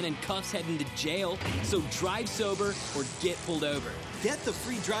trashed man in cuffs heading to jail. So drive sober or get pulled over. Get the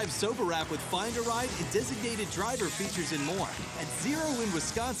free Drive Sober app with Find a Ride and designated driver features and more at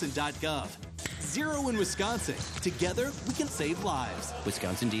zeroinwisconsin.gov. Zero in Wisconsin. Together, we can save lives.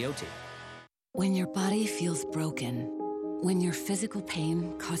 Wisconsin DOT. When your body feels broken, when your physical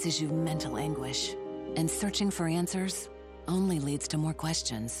pain causes you mental anguish, and searching for answers only leads to more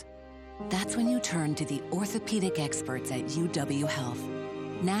questions, that's when you turn to the orthopedic experts at UW Health.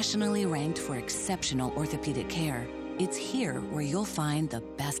 Nationally ranked for exceptional orthopedic care, it's here where you'll find the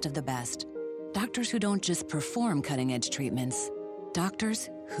best of the best. Doctors who don't just perform cutting-edge treatments, doctors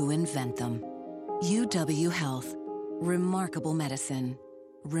who invent them. UW Health. Remarkable medicine.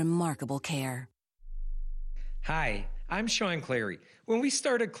 Remarkable care. Hi, I'm Sean Clary. When we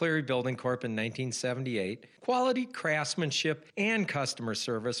started Clary Building Corp in 1978, quality, craftsmanship, and customer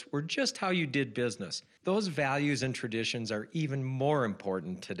service were just how you did business. Those values and traditions are even more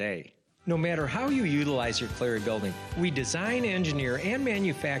important today. No matter how you utilize your Clary building, we design, engineer, and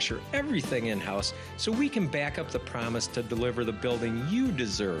manufacture everything in-house so we can back up the promise to deliver the building you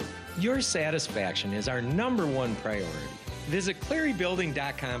deserve. Your satisfaction is our #1 priority. Visit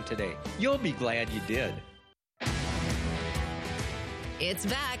ClaryBuilding.com today. You'll be glad you did. It's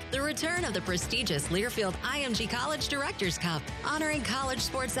back, the return of the prestigious Learfield IMG College Directors Cup, honoring college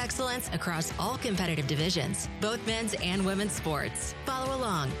sports excellence across all competitive divisions, both men's and women's sports. Follow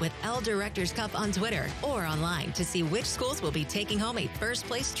along with L Directors Cup on Twitter or online to see which schools will be taking home a first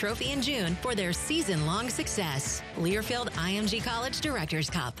place trophy in June for their season-long success. Learfield IMG College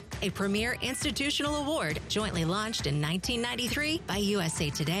Directors Cup, a premier institutional award jointly launched in 1993 by USA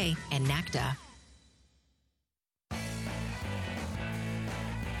Today and NACDA.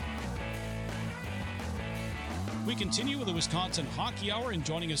 We continue with the Wisconsin Hockey Hour, and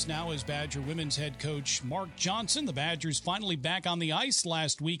joining us now is Badger women's head coach Mark Johnson. The Badgers finally back on the ice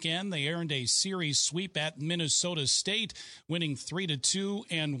last weekend. They earned a series sweep at Minnesota State, winning 3-2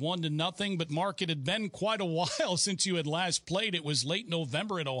 and 1-0. But Mark, it had been quite a while since you had last played. It was late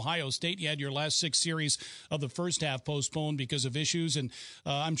November at Ohio State. You had your last 6 series of the first half postponed because of issues, and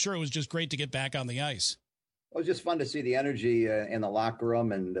I'm sure it was just great to get back on the ice. It was just fun to see the energy in the locker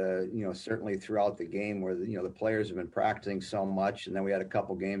room, and certainly throughout the game, where the players have been practicing so much. And then we had a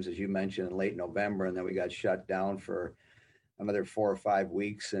couple games, as you mentioned, in late November, and then we got shut down for another 4 or 5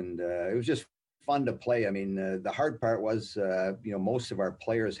 weeks, and it was just fun to play. I mean, the hard part was most of our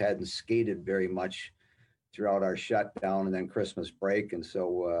players hadn't skated very much throughout our shutdown and then Christmas break, and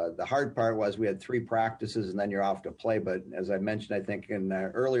so the hard part was we had 3 practices and then you're off to play. But as I mentioned, I think in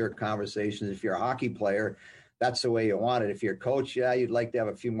earlier conversations, if you're a hockey player, that's the way you want it. If you're a coach, yeah, you'd like to have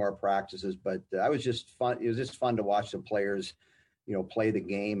a few more practices. But it was just fun to watch the players, play the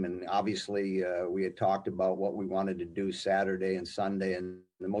game. And obviously, we had talked about what we wanted to do Saturday and Sunday. And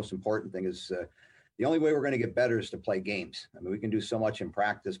the most important thing is the only way we're going to get better is to play games. I mean, we can do so much in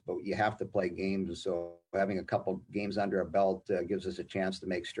practice, but you have to play games. And so having a couple games under our belt gives us a chance to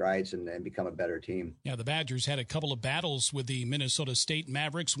make strides and become a better team. Yeah, the Badgers had a couple of battles with the Minnesota State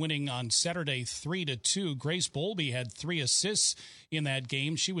Mavericks, winning on Saturday 3-2. Grace Bolby had 3 assists in that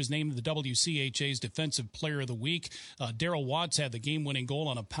game. She was named the WCHA's Defensive Player of the Week. Daryl Watts had the game-winning goal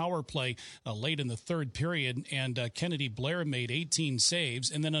on a power play late in the third period, and Kennedy Blair made 18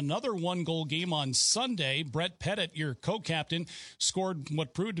 saves. And then another one-goal game on Sunday. Brett Pettit, your co-captain, scored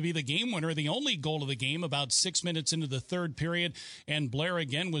what proved to be the game winner, the only goal of the game, about 6 minutes into the third period. And Blair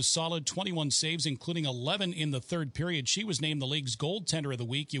again was solid, 21 saves, including 11 in the third period. She was named the league's goaltender of the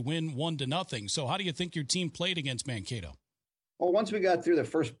week. You win 1-0. So how do you think your team played against Mankato? Well, once we got through the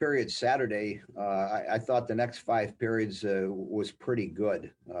first period Saturday, I thought the next 5 periods was pretty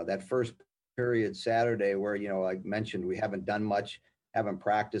good. That first period Saturday where, like mentioned, we haven't done much, haven't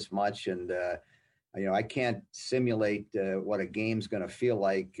practiced much, and I can't simulate what a game's going to feel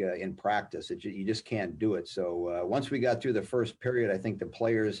like in practice. You just can't do it. So once we got through the first period, I think the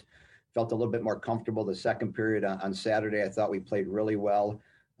players felt a little bit more comfortable. The second period on Saturday, I thought we played really well,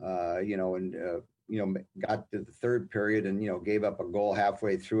 got to the third period and, gave up a goal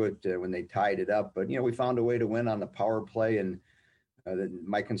halfway through it when they tied it up. But, we found a way to win on the power play. And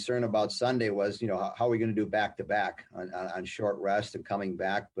my concern about Sunday was, how are we going to do back-to-back on short rest and coming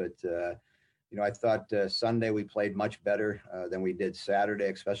back? But, I thought Sunday we played much better than we did Saturday,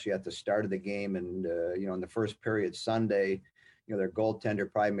 especially at the start of the game. And, in the first period Sunday, their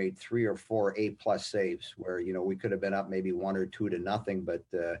goaltender probably made 3 or 4 A+ saves where, we could have been up maybe 1 or 2 to nothing, but,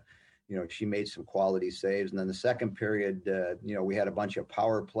 she made some quality saves. And then the second period, we had a bunch of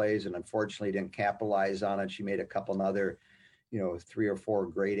power plays and unfortunately didn't capitalize on it. She made a couple other, 3 or 4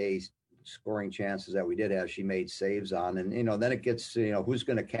 grade A scoring chances that we did have. She made saves on. And, then it gets, who's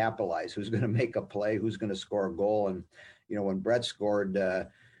going to capitalize, who's going to make a play, who's going to score a goal. And, when Brett scored, it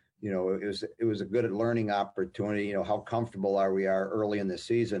was a good learning opportunity. How comfortable we are early in the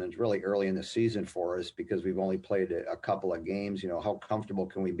season. It's really early in the season for us because we've only played a couple of games. How comfortable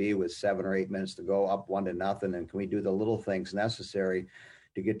can we be with 7 or 8 minutes to go, up 1-0, and can we do the little things necessary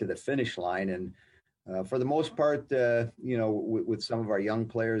to get to the finish line? And for the most part, with some of our young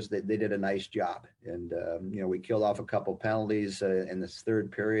players, they did a nice job. And, we killed off a couple penalties in this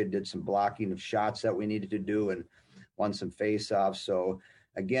third period, did some blocking of shots that we needed to do, and won some face-offs. So,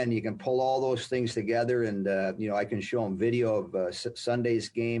 again, you can pull all those things together and, I can show them video of Sunday's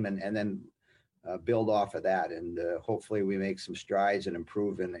game and then build off of that. And hopefully we make some strides and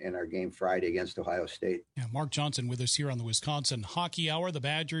improve in our game Friday against Ohio State. Yeah, Mark Johnson with us here on the Wisconsin Hockey Hour. The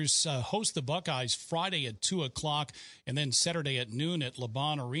Badgers host the Buckeyes Friday at 2 o'clock and then Saturday at noon at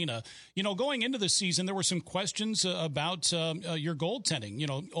LeBron Arena. Going into the season, there were some questions about your goaltending.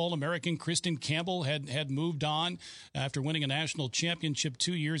 All-American Kristen Campbell had moved on after winning a national championship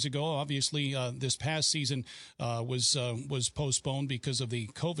 2 years ago. Obviously, this past season was postponed because of the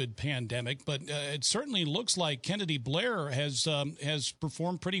COVID pandemic, but it certainly looks like Kennedy Blair has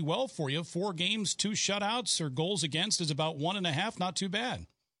performed pretty well for you. 4 games, 2 shutouts. Her goals against is about 1.5. Not too bad.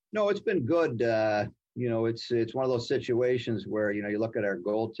 No, it's been good. It's one of those situations where, you look at our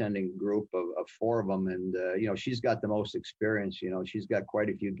goaltending group of 4 of them and, she's got the most experience. She's got quite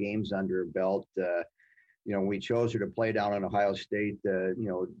a few games under her belt. We chose her to play down in Ohio State,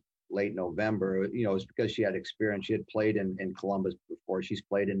 late November, it's because she had experience. She had played in Columbus before. She's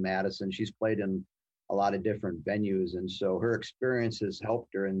played in Madison. She's played in a lot of different venues. And so her experience has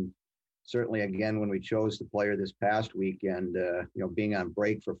helped her. And certainly, again, when we chose to play her this past weekend, being on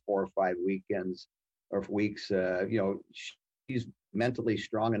break for 4 or 5 weekends or weeks. She's mentally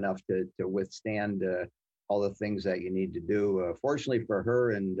strong enough to withstand all the things that you need to do. Fortunately for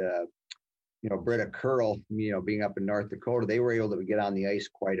her and Britta Curl, being up in North Dakota, they were able to get on the ice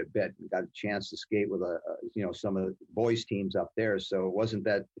quite a bit and got a chance to skate with some of the boys teams up there. So it wasn't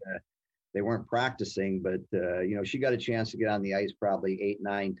that they weren't practicing, but she got a chance to get on the ice probably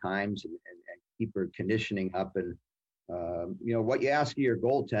 8-9 times and keep her conditioning up. And what you ask of your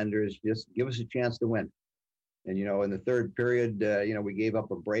goaltender is just give us a chance to win. And, in the third period, we gave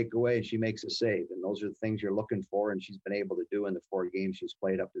up a breakaway and she makes a save. And those are the things you're looking for. And she's been able to do in the 4 games she's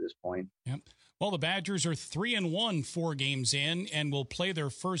played up to this point. Yep. Well, the Badgers are 3-1 4 games in and will play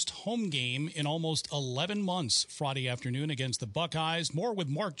their first home game in almost 11 months Friday afternoon against the Buckeyes. More with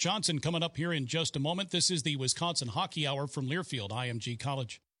Mark Johnson coming up here in just a moment. This is the Wisconsin Hockey Hour from Learfield IMG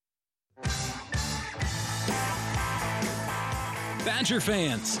College. Badger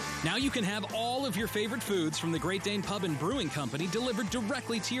fans, now you can have all of your favorite foods from the Great Dane Pub and Brewing Company delivered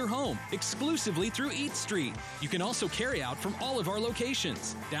directly to your home, exclusively through Eat Street. You can also carry out from all of our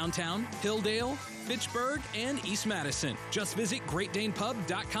locations, downtown, Hilldale, Fitchburg, and East Madison. Just visit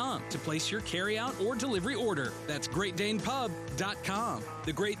GreatDanePub.com to place your carry-out or delivery order. That's GreatDanePub.com.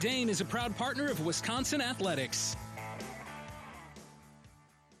 The Great Dane is a proud partner of Wisconsin Athletics.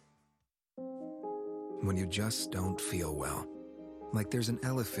 When you just don't feel well. Like there's an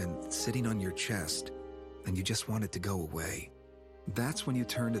elephant sitting on your chest, and you just want it to go away. That's when you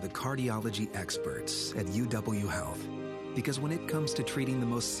turn to the cardiology experts at UW Health. Because when it comes to treating the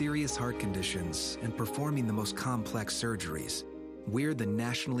most serious heart conditions and performing the most complex surgeries, we're the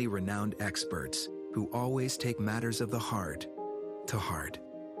nationally renowned experts who always take matters of the heart to heart.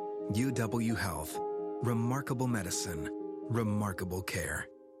 UW Health. Remarkable medicine. Remarkable care.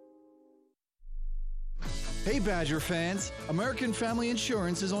 Hey Badger fans, American Family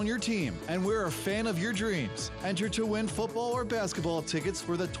Insurance is on your team, and we're a fan of your dreams. Enter to win football or basketball tickets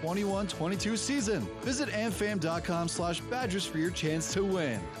for the 21-22 season. Visit amfam.com/Badgers for your chance to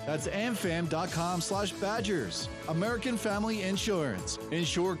win. That's amfam.com/Badgers. American Family Insurance.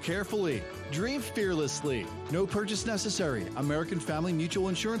 Insure carefully. Dream fearlessly. No purchase necessary. American Family Mutual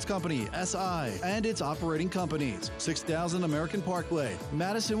Insurance Company, SI, and its operating companies. 6000 American Parkway,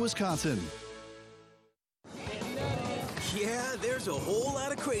 Madison, Wisconsin. Yeah, there's a whole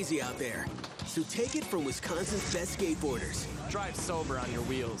lot of crazy out there. So take it from Wisconsin's best skateboarders. Drive sober on your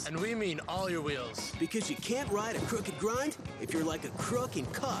wheels. And we mean all your wheels. Because you can't ride a crooked grind if you're like a crook in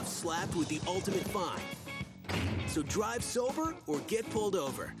cuffs slapped with the ultimate fine. So drive sober or get pulled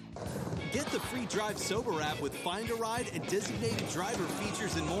over. Get the free Drive Sober app with Find a Ride and designated driver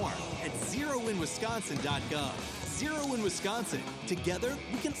features and more at ZeroInWisconsin.gov. Zero in Wisconsin. Together,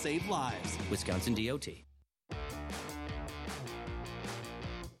 we can save lives. Wisconsin DOT.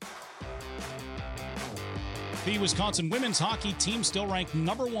 The Wisconsin women's hockey team still ranked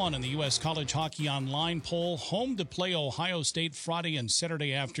number 1 in the U.S. College Hockey Online poll, home to play Ohio State Friday and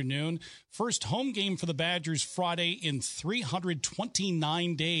Saturday afternoon. First home game for the Badgers Friday in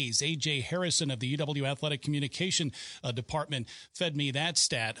 329 days. A.J. Harrison of the UW Athletic Communication Department fed me that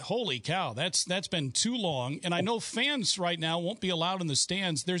stat. Holy cow, that's been too long. And I know fans right now won't be allowed in the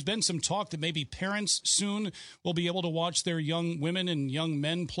stands. There's been some talk that maybe parents soon will be able to watch their young women and young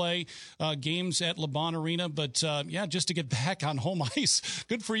men play games at LeBron Arena. But just to get back on home ice.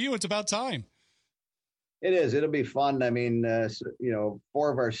 Good for you. It's about time. It is. It'll be fun. I mean,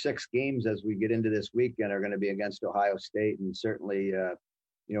 4 of our 6 games as we get into this weekend are going to be against Ohio State, and certainly,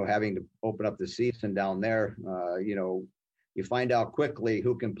 having to open up the season down there, you find out quickly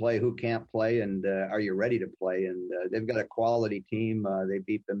who can play, who can't play, and are you ready to play? And they've got a quality team. They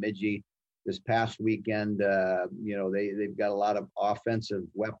beat Bemidji this past weekend. They've got a lot of offensive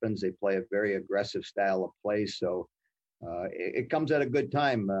weapons. They play a very aggressive style of play. So it comes at a good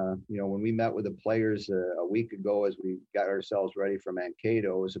time. When we met with the players a week ago, as we got ourselves ready for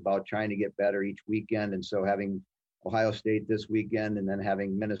Mankato, it was about trying to get better each weekend. And so having Ohio State this weekend and then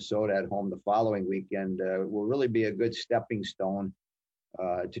having Minnesota at home the following weekend will really be a good stepping stone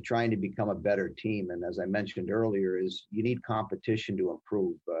to trying to become a better team. And as I mentioned earlier, is you need competition to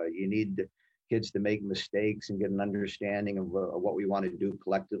improve. You need kids to make mistakes and get an understanding of what we want to do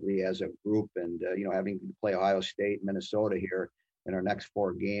collectively as a group. And, having to play Ohio State, Minnesota here in our next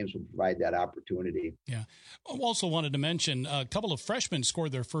 4 games will provide that opportunity. Yeah. I also wanted to mention a couple of freshmen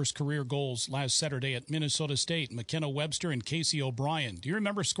scored their first career goals last Saturday at Minnesota State, McKenna Webster and Casey O'Brien. Do you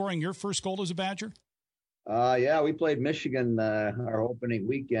remember scoring your first goal as a Badger? We played Michigan our opening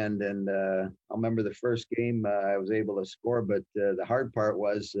weekend, and I remember the first game I was able to score, but the hard part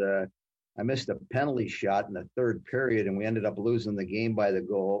was I missed a penalty shot in the third period, and we ended up losing the game by a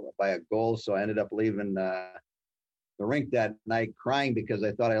goal. So I ended up leaving the rink that night crying because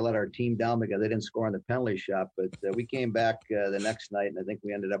I thought I let our team down because they didn't score on the penalty shot. But we came back the next night, and I think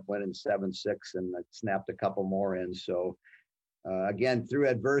we ended up winning 7-6 and snapped a couple more in. So again, through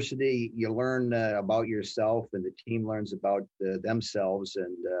adversity, you learn about yourself, and the team learns about themselves.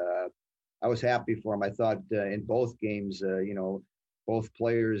 And I was happy for them. I thought in both games, both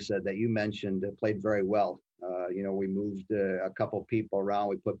players that you mentioned played very well. We moved a couple people around.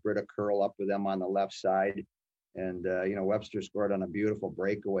 We put Britta Curl up with them on the left side. And, Webster scored on a beautiful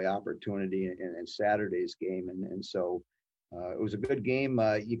breakaway opportunity in Saturday's game. And so it was a good game.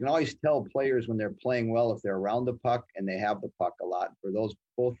 You can always tell players when they're playing well if they're around the puck and they have the puck a lot. For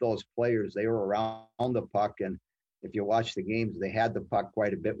both those players, they were around the puck. And if you watch the games, they had the puck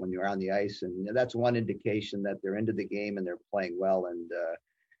quite a bit when you're on the ice. And that's one indication that they're into the game and they're playing well. And,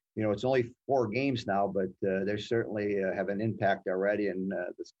 it's only 4 games now, but they certainly have an impact already. And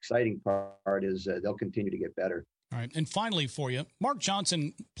the exciting part is they'll continue to get better. All right. And finally for you, Mark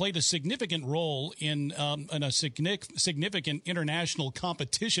Johnson played a significant role in a significant international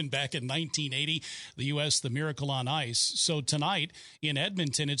competition back in 1980, the U.S., the Miracle on Ice. So tonight in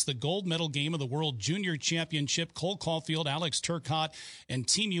Edmonton, it's the gold medal game of the World Junior Championship. Cole Caulfield, Alex Turcotte, and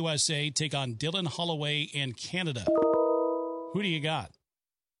Team USA take on Dylan Holloway and Canada. Who do you got?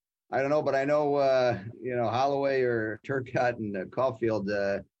 I don't know, but I know, Holloway or Turcotte and Caulfield,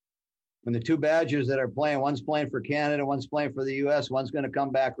 when the two Badgers that are playing, one's playing for Canada, one's playing for the U.S., one's going to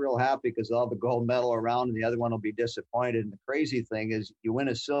come back real happy because they'll have a gold medal around, and the other one will be disappointed. And the crazy thing is you win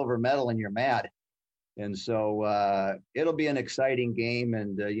a silver medal and you're mad. And so it'll be an exciting game.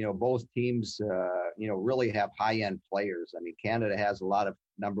 And, both teams, really have high-end players. I mean, Canada has a lot of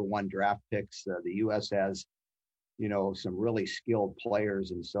number 1 draft picks. The U.S. has some really skilled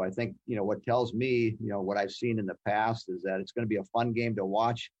players. And so I think, what tells me, what I've seen in the past is that it's going to be a fun game to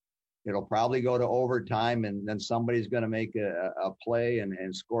watch. It'll probably go to overtime, and then somebody's going to make a play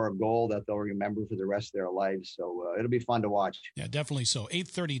and score a goal that they'll remember for the rest of their lives. So it'll be fun to watch. Yeah, definitely so.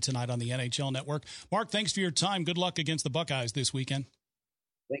 8:30 tonight on the NHL Network. Mark, thanks for your time. Good luck against the Buckeyes this weekend.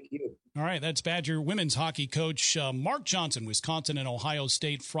 Thank you. All right, that's Badger women's hockey coach Mark Johnson, Wisconsin and Ohio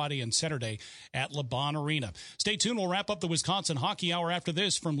State, Friday and Saturday at LeBron Arena. Stay tuned. We'll wrap up the Wisconsin Hockey Hour after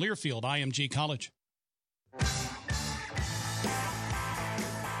this from Learfield IMG College.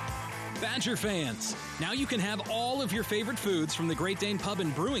 Badger fans, now you can have all of your favorite foods from the Great Dane Pub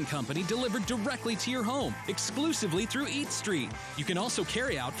and Brewing Company delivered directly to your home, exclusively through Eat Street. You can also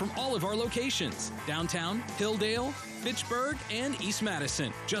carry out from all of our locations, downtown, Hilldale, Fitchburg, and East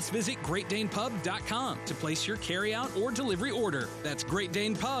Madison. Just visit GreatDanePub.com to place your carry-out or delivery order. That's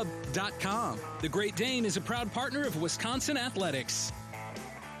GreatDanePub.com. The Great Dane is a proud partner of Wisconsin Athletics.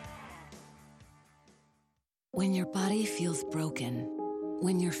 When your body feels broken,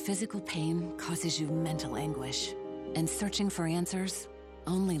 when your physical pain causes you mental anguish, and searching for answers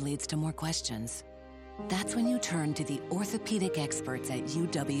only leads to more questions, that's when you turn to the orthopedic experts at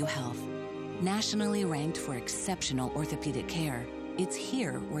UW Health. Nationally ranked for exceptional orthopedic care, it's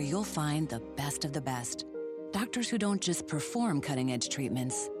here where you'll find the best of the best. Doctors who don't just perform cutting-edge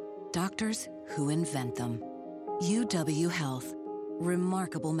treatments, doctors who invent them. UW Health.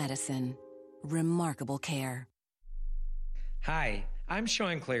 Remarkable medicine. Remarkable care. Hi, I'm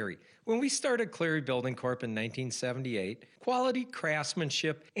Sean Clary. When we started Clary Building Corp in 1978, quality,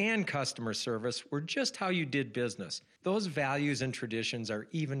 craftsmanship, and customer service were just how you did business. Those values and traditions are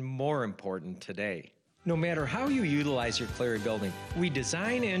even more important today. No matter how you utilize your Clary building, we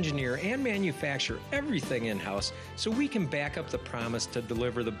design, engineer, and manufacture everything in-house so we can back up the promise to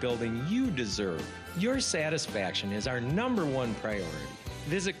deliver the building you deserve. Your satisfaction is our #1 priority.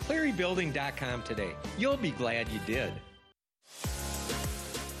 Visit ClaryBuilding.com today. You'll be glad you did.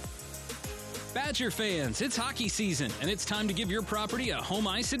 Badger fans, it's hockey season, and it's time to give your property a home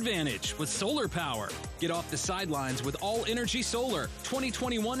ice advantage with solar power. Get off the sidelines with All Energy Solar.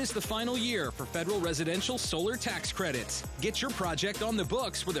 2021 is the final year for federal residential solar tax credits. Get your project on the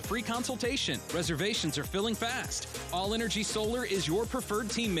books with a free consultation. Reservations are filling fast. All Energy Solar is your preferred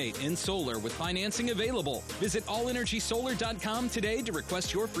teammate in solar with financing available. Visit allenergysolar.com today to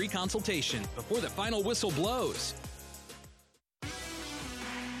request your free consultation before the final whistle blows.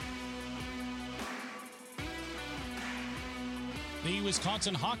 The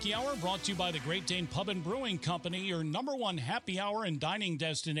Wisconsin Hockey Hour brought to you by the Great Dane Pub and Brewing Company, your #1 happy hour and dining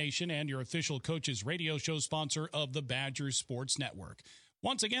destination and your official Coaches radio show sponsor of the Badgers Sports Network.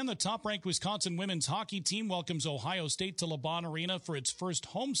 Once again, the top-ranked Wisconsin women's hockey team welcomes Ohio State to LeBron Arena for its first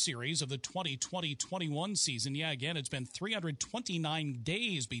home series of the 2020-21 season. Yeah, again, it's been 329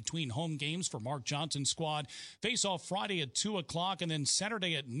 days between home games for Mark Johnson's squad. Face-off Friday at 2 o'clock and then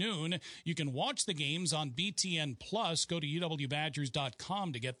Saturday at noon. You can watch the games on BTN+. Go to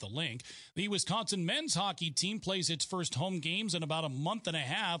uwbadgers.com to get the link. The Wisconsin men's hockey team plays its first home games in about a month and a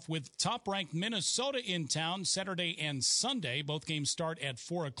half with top-ranked Minnesota in town Saturday and Sunday. Both games start at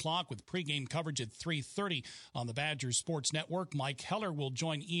 4 o'clock with pregame coverage at 3:30 on the Badgers Sports Network. Mike Heller will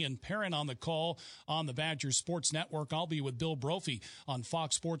join Ian Perrin on the call on the Badgers Sports Network. I'll be with Bill Brophy on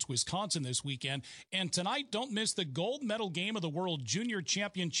Fox Sports Wisconsin this weekend. And tonight, don't miss the gold medal game of the World Junior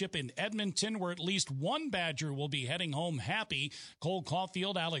Championship in Edmonton, where at least one Badger will be heading home happy. Cole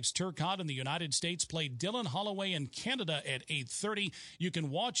Caulfield, Alex Turcotte in the United States play Dylan Holloway in Canada at 8:30. You can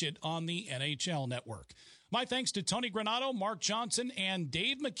watch it on the NHL Network. My thanks to Tony Granato, Mark Johnson, and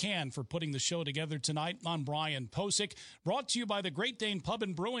Dave McCann for putting the show together tonight. I'm Brian Posick, brought to you by the Great Dane Pub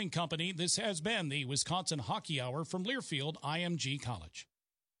and Brewing Company. This has been the Wisconsin Hockey Hour from Learfield IMG College.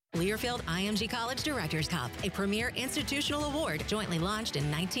 Learfield IMG College Directors Cup, a premier institutional award jointly launched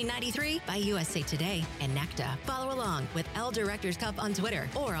in 1993 by USA Today and NECTA. Follow along with L Directors Cup on Twitter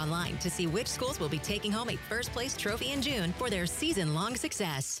or online to see which schools will be taking home a first-place trophy in June for their season-long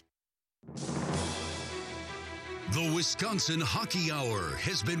success. The Wisconsin Hockey Hour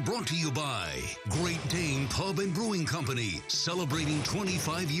has been brought to you by Great Dane Pub and Brewing Company, celebrating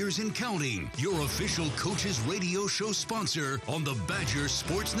 25 years and counting. Your official Coaches Radio Show sponsor on the Badger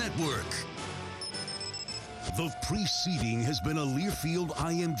Sports Network. The preceding has been a Learfield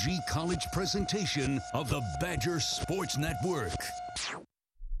IMG College presentation of the Badger Sports Network.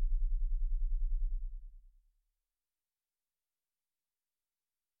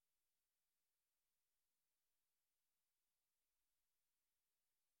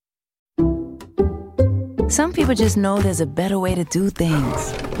 Some people just know there's a better way to do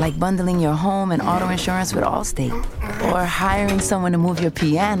things, like bundling your home and auto insurance with Allstate, or hiring someone to move your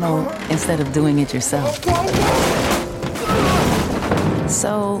piano instead of doing it yourself.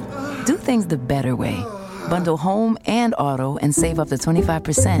 So, do things the better way. Bundle home and auto and save up to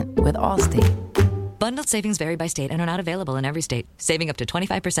 25% with Allstate. Bundled savings vary by state and are not available in every state. Saving up to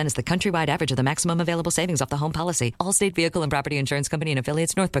 25% is the countrywide average of the maximum available savings off the home policy. Allstate Vehicle and Property Insurance Company and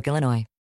affiliates, Northbrook, Illinois.